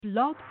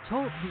Blog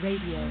Talk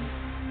Radio.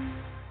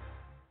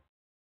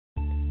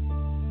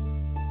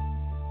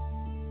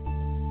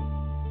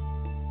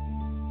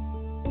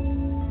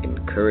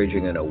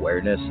 Encouraging an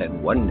awareness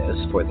and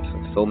oneness for the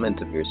fulfillment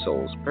of your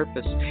soul's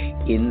purpose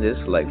in this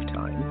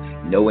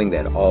lifetime, knowing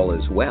that all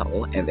is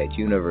well and that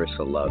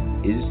universal love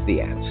is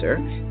the answer.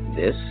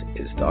 This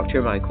is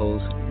Dr.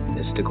 Michael's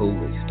Mystical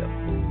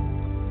Wisdom.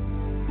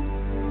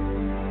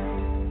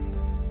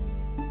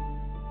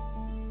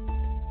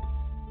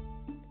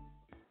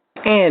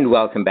 And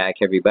welcome back,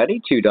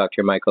 everybody, to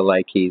Dr. Michael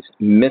Leikke's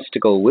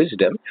Mystical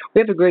Wisdom.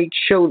 We have a great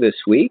show this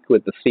week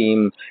with the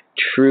theme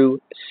True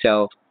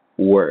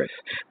Self-Worth.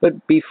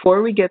 But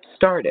before we get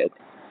started,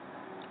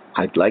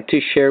 I'd like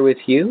to share with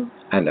you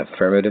an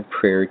affirmative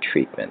prayer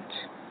treatment.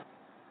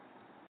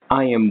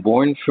 I am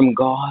born from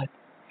God,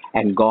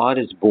 and God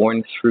is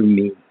born through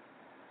me.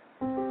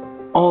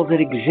 All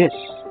that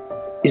exists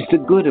is the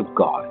good of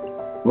God,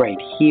 right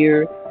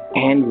here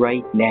and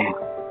right now.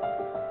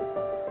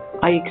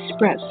 I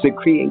express the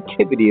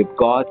creativity of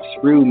God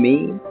through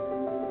me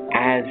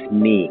as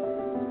me.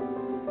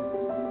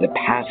 The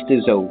past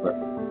is over.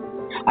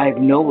 I have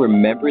no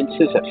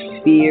remembrances of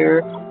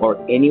fear or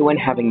anyone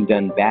having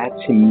done bad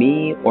to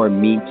me or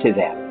me to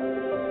them.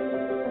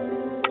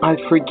 I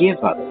forgive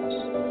others,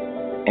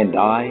 and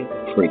I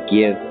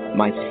forgive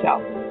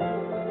myself.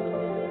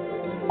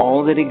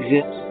 All that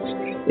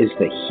exists is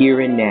the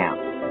here and now,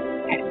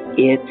 and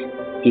it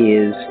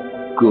is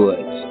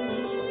good.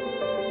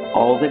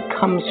 All that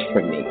comes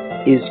from me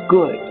is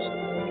good,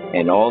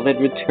 and all that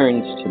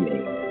returns to me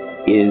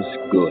is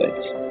good.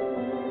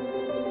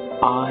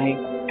 I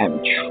am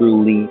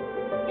truly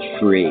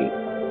free.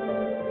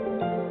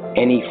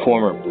 Any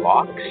form of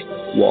blocks,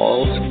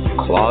 walls,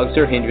 clogs,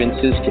 or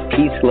hindrances to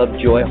peace, love,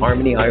 joy,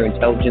 harmony, higher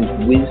intelligence,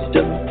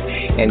 wisdom,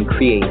 and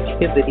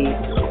creativity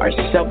are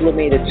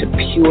sublimated to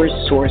pure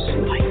source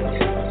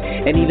light.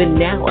 And even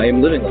now I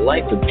am living a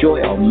life of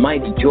joy,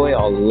 almighty joy,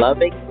 all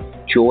loving,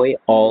 joy,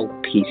 all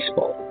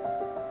peaceful.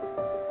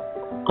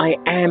 I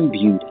am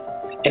beauty,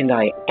 and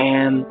I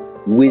am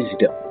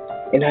wisdom,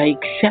 and I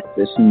accept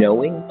this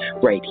knowing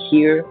right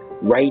here,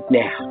 right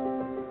now.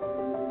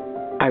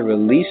 I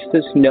release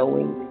this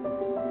knowing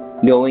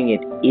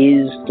it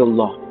is the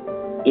law.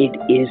 It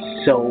is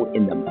so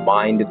in the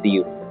mind of the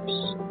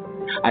universe.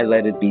 I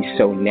let it be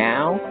so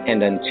now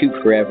and unto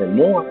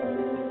forevermore,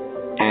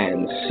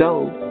 and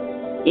so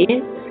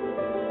it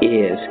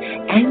is,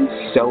 and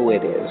so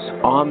it is.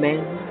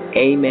 Amen,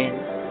 amen,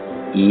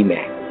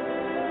 amen.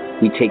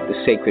 We take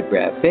the sacred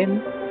breath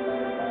in,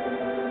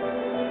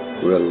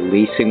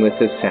 releasing with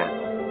a sound.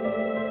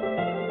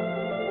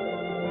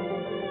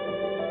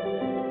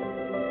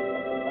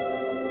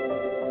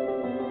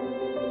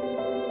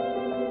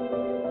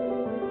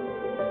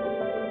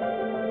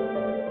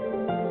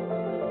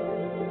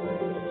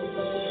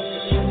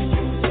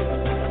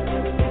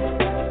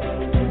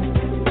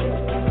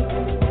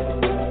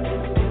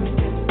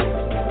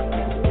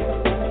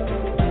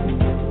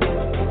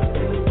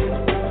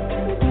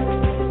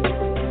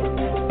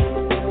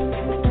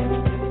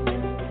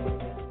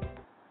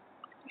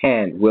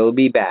 And we'll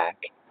be back.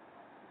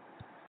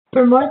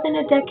 For more than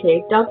a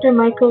decade, Dr.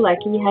 Michael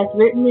Leikke has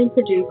written and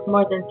produced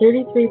more than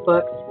 33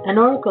 books, an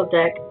oracle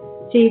deck,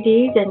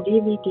 CDs, and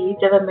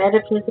DVDs of a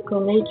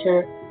metaphysical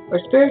nature or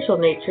spiritual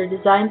nature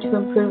designed to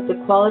improve the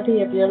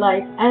quality of your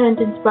life and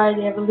inspire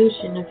the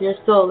evolution of your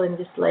soul in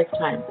this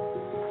lifetime.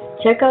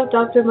 Check out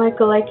Dr.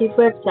 Michael Leikke's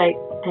website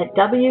at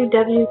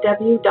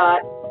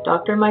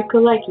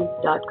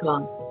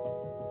www.drmichaelleikke.com.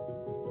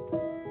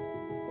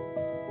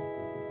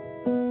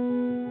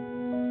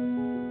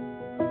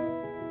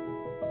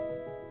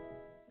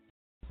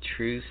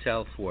 True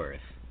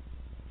self-worth.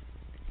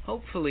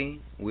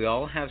 Hopefully, we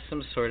all have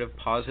some sort of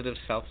positive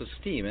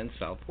self-esteem and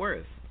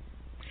self-worth.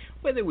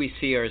 Whether we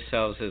see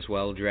ourselves as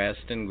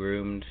well-dressed and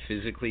groomed,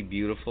 physically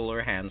beautiful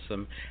or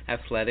handsome,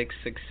 athletic,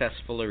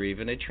 successful, or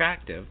even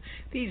attractive,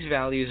 these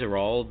values are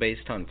all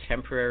based on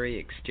temporary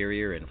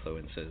exterior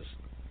influences.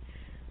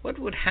 What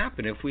would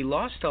happen if we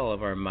lost all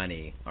of our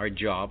money, our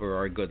job, or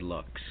our good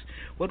looks?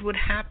 What would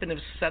happen if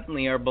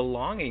suddenly our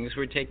belongings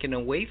were taken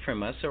away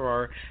from us, or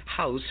our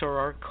house or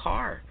our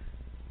car?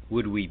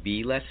 Would we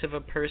be less of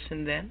a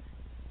person then?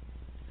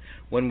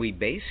 When we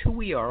base who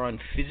we are on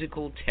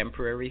physical,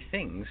 temporary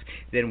things,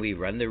 then we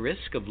run the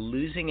risk of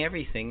losing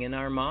everything in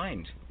our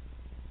mind.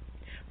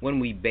 When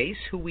we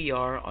base who we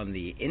are on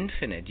the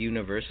infinite,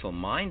 universal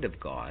mind of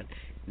God,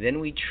 then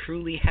we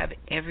truly have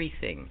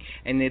everything,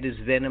 and it is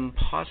then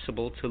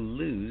impossible to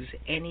lose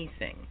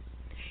anything.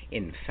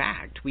 In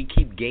fact, we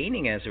keep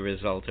gaining as a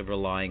result of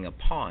relying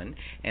upon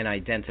and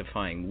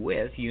identifying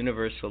with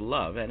universal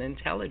love and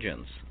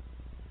intelligence.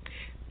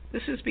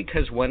 This is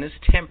because one is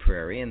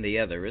temporary and the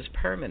other is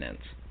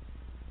permanent.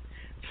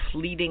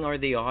 Fleeting are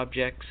the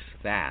objects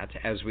that,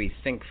 as we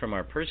think from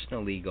our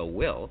personal ego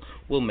will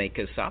make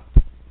us up.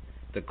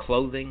 The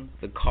clothing,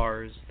 the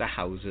cars, the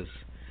houses.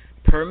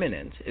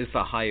 Permanent is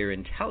the higher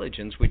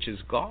intelligence, which is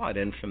God,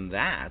 and from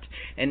that,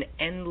 an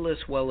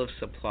endless well of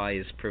supply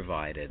is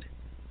provided.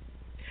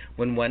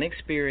 When one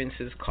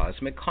experiences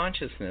cosmic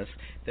consciousness,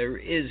 there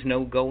is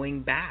no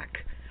going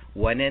back.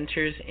 One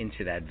enters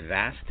into that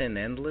vast and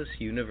endless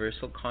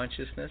universal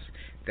consciousness.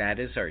 That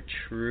is our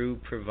true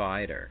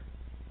provider.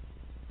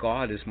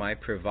 God is my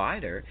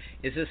provider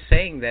is a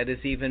saying that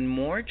is even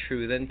more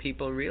true than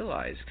people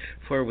realize.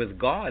 For with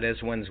God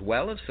as one's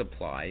well of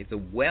supply, the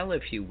well,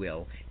 if you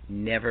will,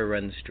 never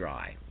runs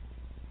dry.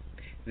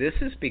 This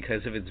is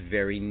because of its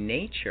very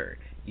nature.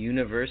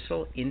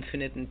 Universal,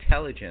 infinite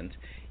intelligence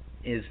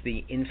is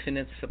the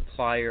infinite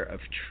supplier of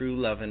true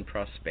love and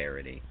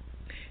prosperity.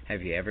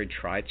 Have you ever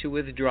tried to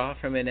withdraw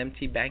from an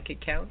empty bank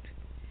account?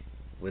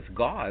 With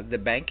God, the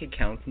bank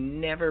account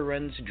never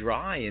runs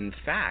dry. In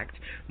fact,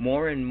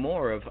 more and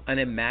more of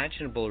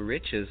unimaginable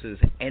riches is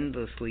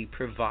endlessly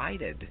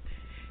provided.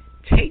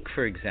 Take,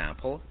 for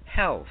example,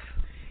 health.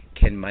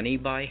 Can money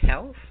buy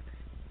health?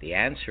 The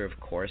answer, of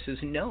course, is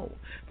no.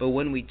 But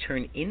when we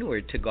turn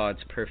inward to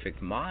God's perfect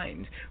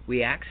mind,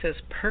 we access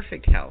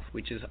perfect health,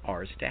 which is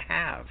ours to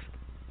have.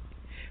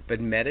 But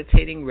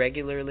meditating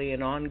regularly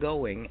and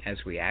ongoing,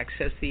 as we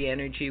access the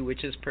energy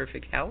which is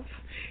perfect health,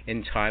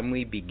 in time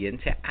we begin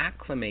to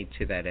acclimate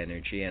to that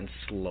energy, and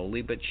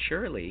slowly but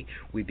surely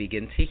we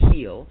begin to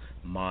heal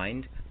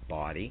mind,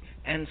 body,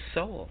 and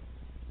soul.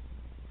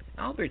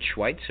 Albert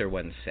Schweitzer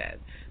once said,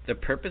 "The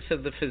purpose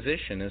of the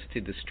physician is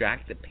to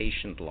distract the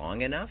patient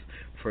long enough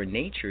for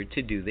nature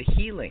to do the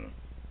healing."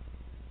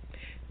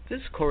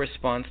 This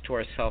corresponds to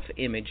our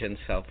self-image and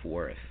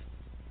self-worth.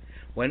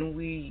 When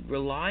we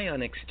rely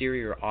on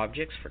exterior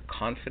objects for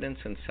confidence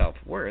and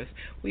self-worth,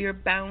 we are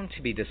bound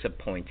to be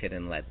disappointed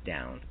and let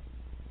down.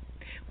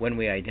 When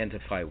we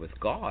identify with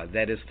God,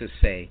 that is to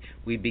say,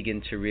 we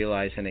begin to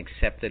realize and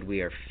accept that we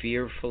are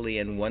fearfully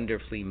and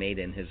wonderfully made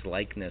in His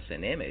likeness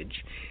and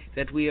image,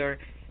 that we are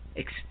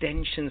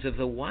extensions of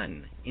the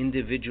One,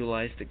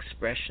 individualized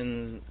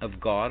expression of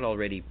God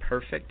already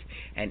perfect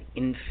and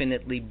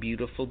infinitely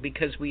beautiful,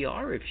 because we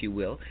are, if you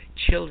will,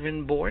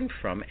 children born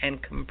from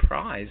and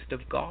comprised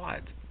of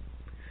God.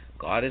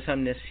 God is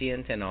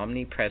omniscient and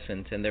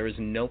omnipresent, and there is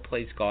no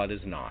place God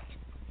is not.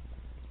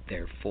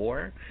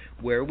 Therefore,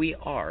 where we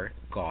are,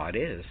 God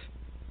is.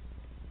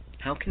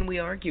 How can we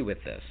argue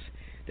with this?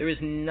 There is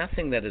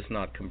nothing that is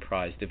not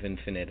comprised of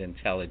infinite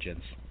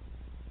intelligence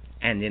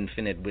and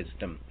infinite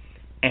wisdom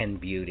and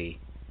beauty.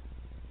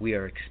 We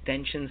are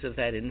extensions of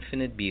that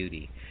infinite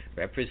beauty,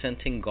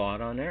 representing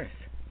God on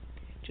earth.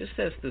 Just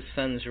as the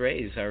sun's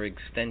rays are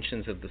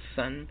extensions of the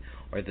sun,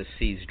 or the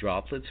sea's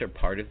droplets are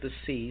part of the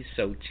sea,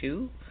 so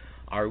too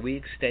are we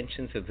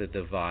extensions of the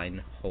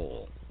divine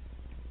whole.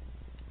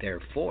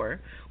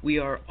 Therefore, we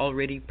are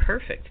already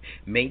perfect,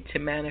 made to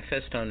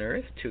manifest on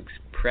earth to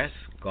express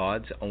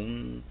God's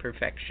own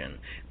perfection,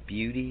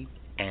 beauty,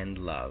 and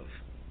love.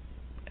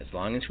 As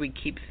long as we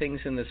keep things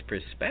in this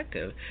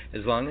perspective,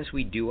 as long as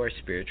we do our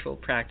spiritual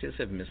practice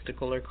of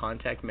mystical or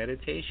contact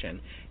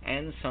meditation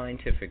and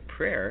scientific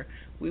prayer,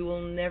 we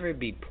will never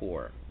be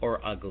poor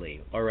or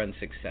ugly or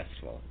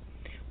unsuccessful.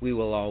 We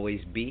will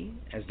always be,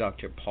 as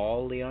Dr.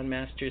 Paul Leon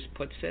Masters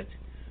puts it,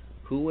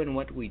 who and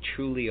what we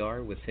truly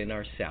are within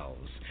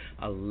ourselves,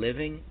 a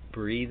living,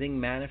 breathing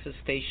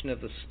manifestation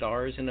of the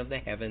stars and of the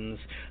heavens,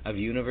 of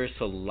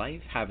universal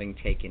life having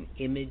taken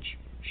image,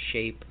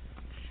 shape,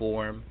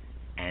 form,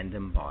 and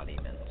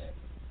embodiment.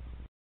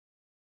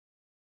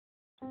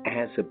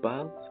 As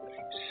above,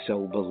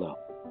 so below.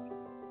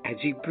 As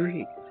you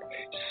breathe,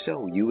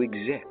 so you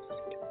exist.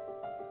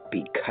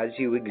 Because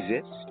you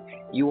exist,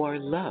 you are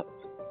love,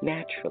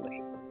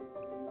 naturally.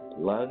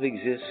 Love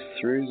exists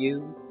through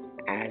you,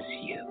 as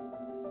you.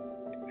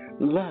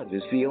 Love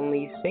is the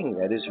only thing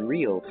that is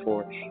real,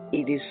 for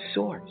it is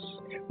Source,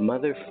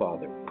 Mother,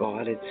 Father,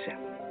 God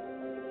itself.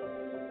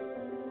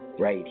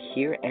 Right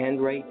here and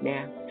right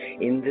now,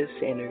 in this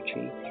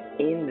energy,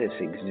 in this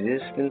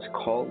existence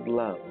called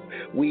love,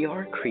 we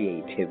are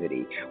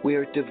creativity, we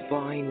are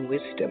divine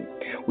wisdom.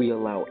 We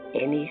allow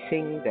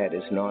anything that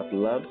is not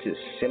love to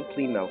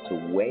simply melt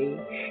away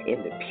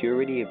in the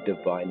purity of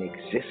divine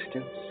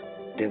existence,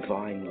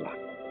 divine love.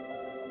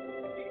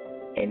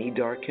 Any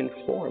darkened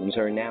forms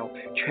are now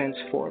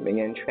transforming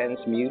and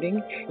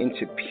transmuting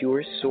into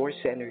pure source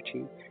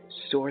energy,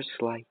 source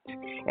light,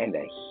 and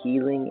a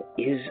healing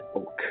is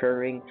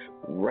occurring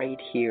right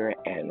here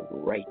and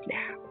right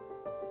now.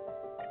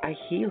 A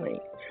healing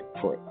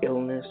for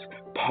illness,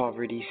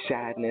 poverty,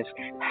 sadness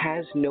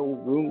has no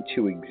room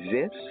to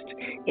exist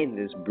in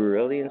this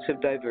brilliance of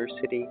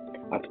diversity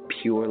of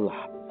pure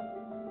love.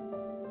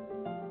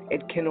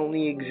 It can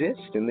only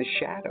exist in the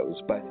shadows,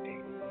 but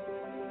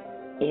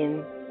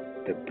in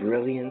the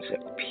brilliance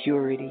of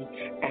purity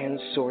and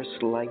source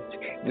light,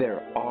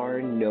 there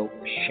are no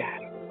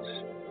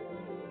shadows,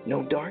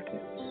 no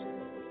darkness.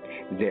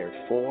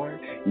 Therefore,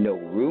 no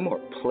room or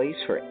place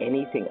for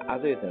anything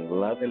other than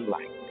love and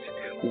light,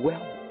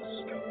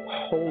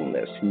 wellness,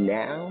 wholeness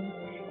now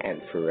and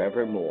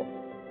forevermore.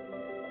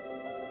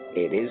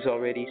 It is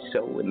already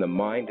so in the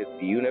mind of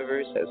the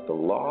universe, as the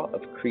law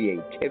of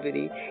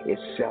creativity is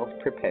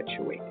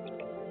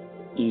self-perpetuating.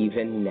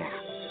 Even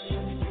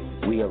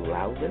now, we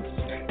allow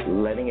this,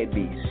 letting it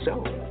be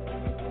so,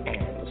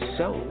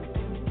 so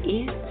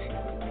it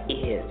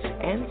is,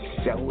 and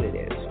so it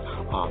is.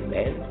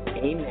 Amen,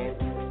 amen,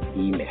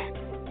 amen.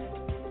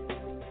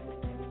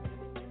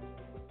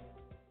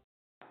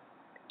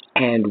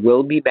 And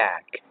we'll be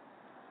back.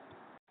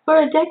 For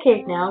a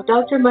decade now,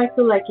 Dr.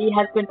 Michael Leckie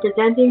has been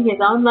presenting his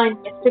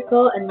online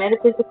mystical and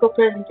metaphysical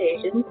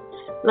presentations,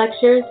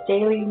 lectures,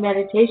 daily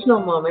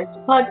meditational moments,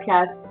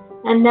 podcasts,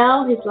 and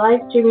now his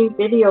live streaming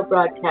video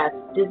broadcasts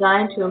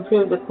designed to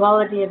improve the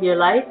quality of your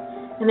life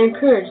and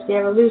encourage the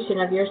evolution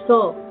of your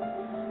soul.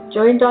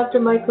 Join Dr.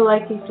 Michael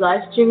Leckie's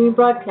live streaming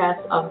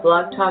broadcasts on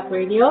Blog Talk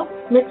Radio,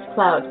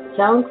 Mixcloud,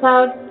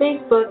 SoundCloud,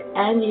 Facebook,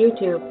 and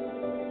YouTube.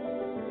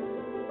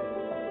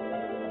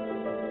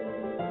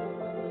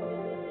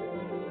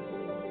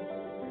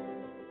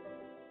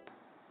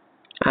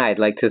 I'd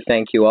like to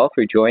thank you all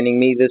for joining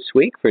me this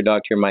week for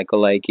Dr.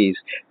 Michael Leckie's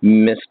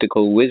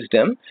Mystical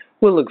Wisdom.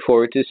 We'll look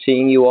forward to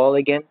seeing you all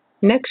again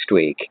next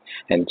week.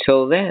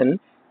 Until then,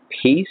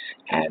 peace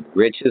and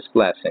richest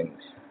blessings.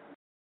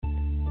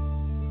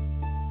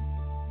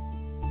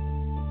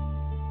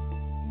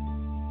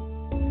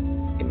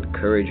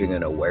 Encouraging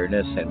an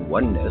awareness and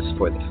oneness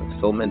for the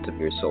fulfillment of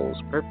your soul's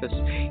purpose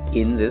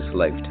in this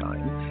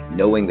lifetime,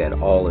 knowing that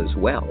all is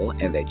well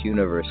and that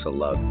universal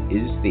love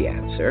is the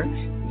answer.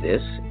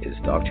 This is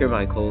Dr.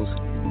 Michael's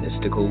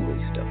Mystical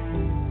Wisdom.